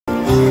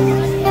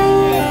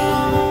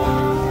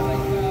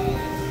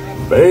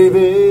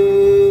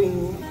Baby,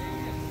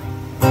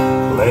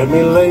 let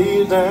me lay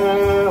you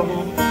down,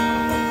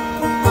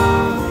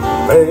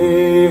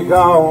 make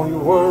all your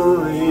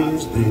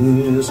worries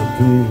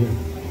disappear.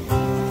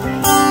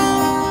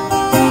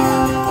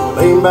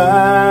 Lean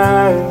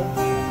back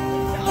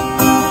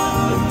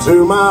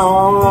into my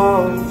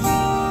arms,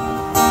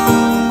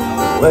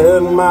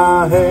 let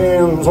my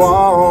hands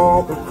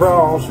walk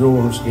across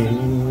your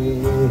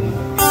skin.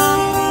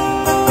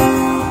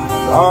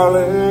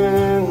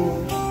 Darling,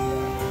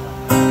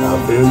 I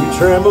feel you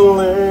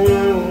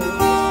trembling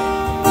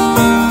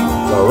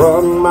as I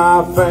run my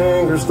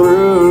fingers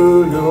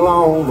through your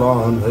long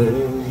blonde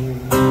hair.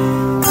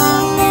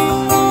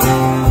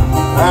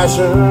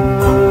 Passion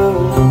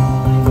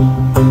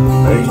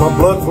makes my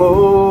blood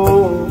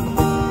flow,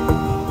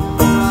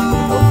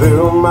 I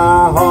feel my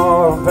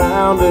heart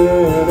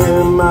pounding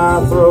in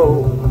my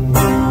throat.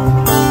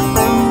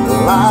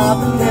 Light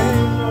the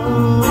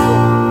candle,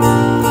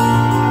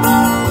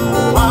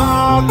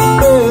 lock the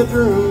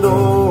bedroom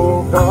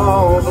door,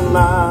 'cause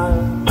tonight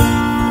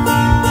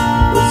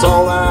it's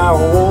all I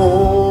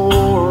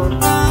want.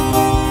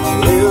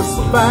 It's a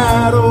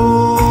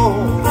battle,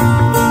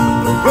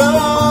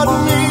 good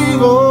and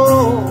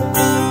evil,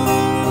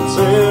 it's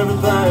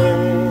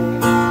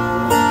everything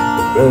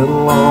I've been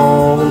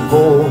longing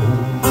for.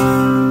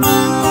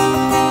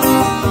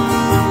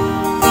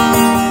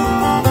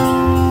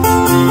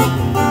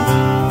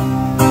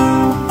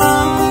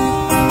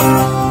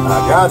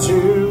 Got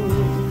you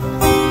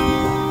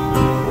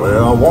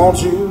where I want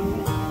you.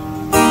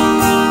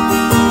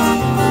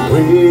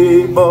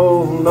 We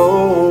both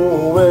know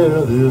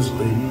where this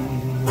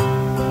leads.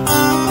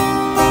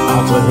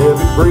 Lots of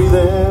heavy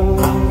breathing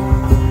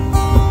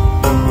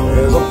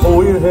as I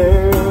pull your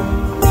hair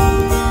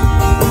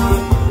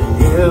and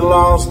get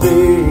lost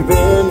deep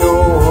in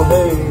your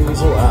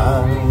hazel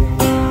eyes.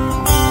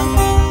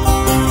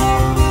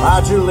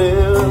 Hide your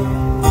lips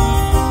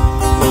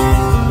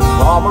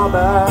on my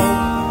back,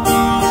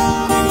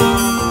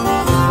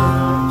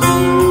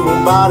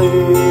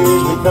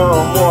 bodies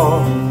become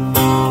one.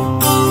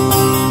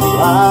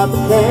 Light the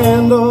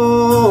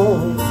candle,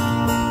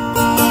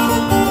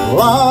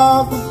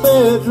 lock the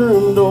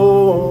bedroom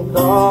door,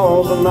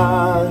 'cause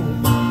tonight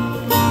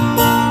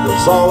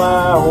it's all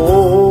I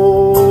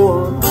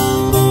want.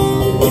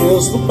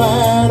 It's the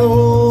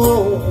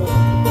battle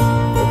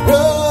of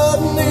good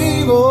and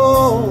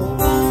evil,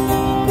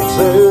 it's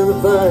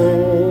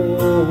everything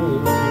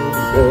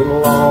I've been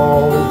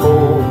longing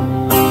for.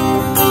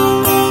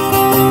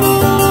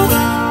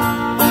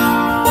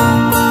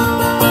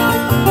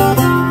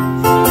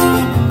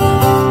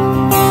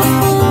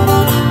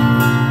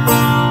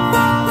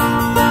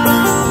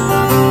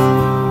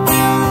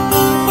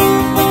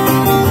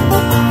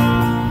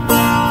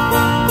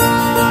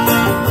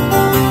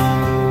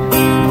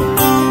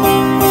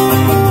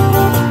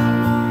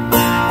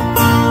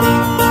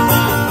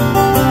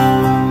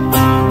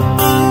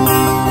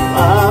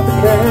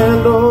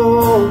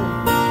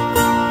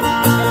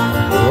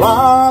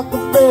 Lock the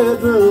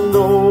bedroom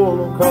door,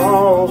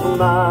 'cause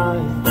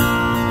tonight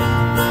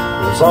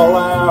it's all I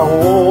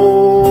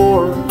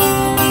want.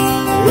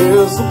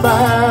 It's the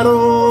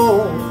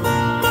battle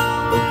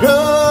of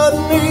good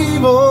and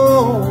evil,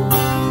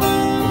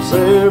 it's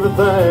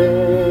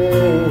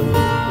everything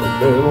I've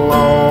been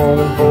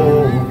longing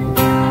for.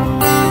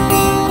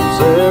 It's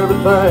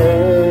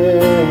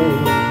everything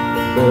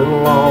I've been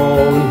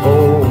longing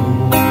for.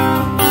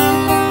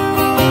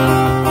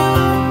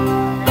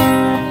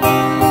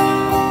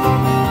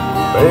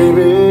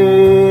 Baby,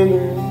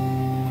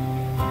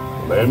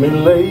 let me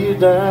lay you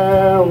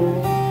down,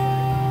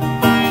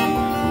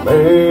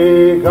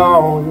 make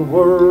all your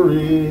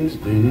worries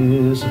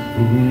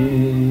disappear.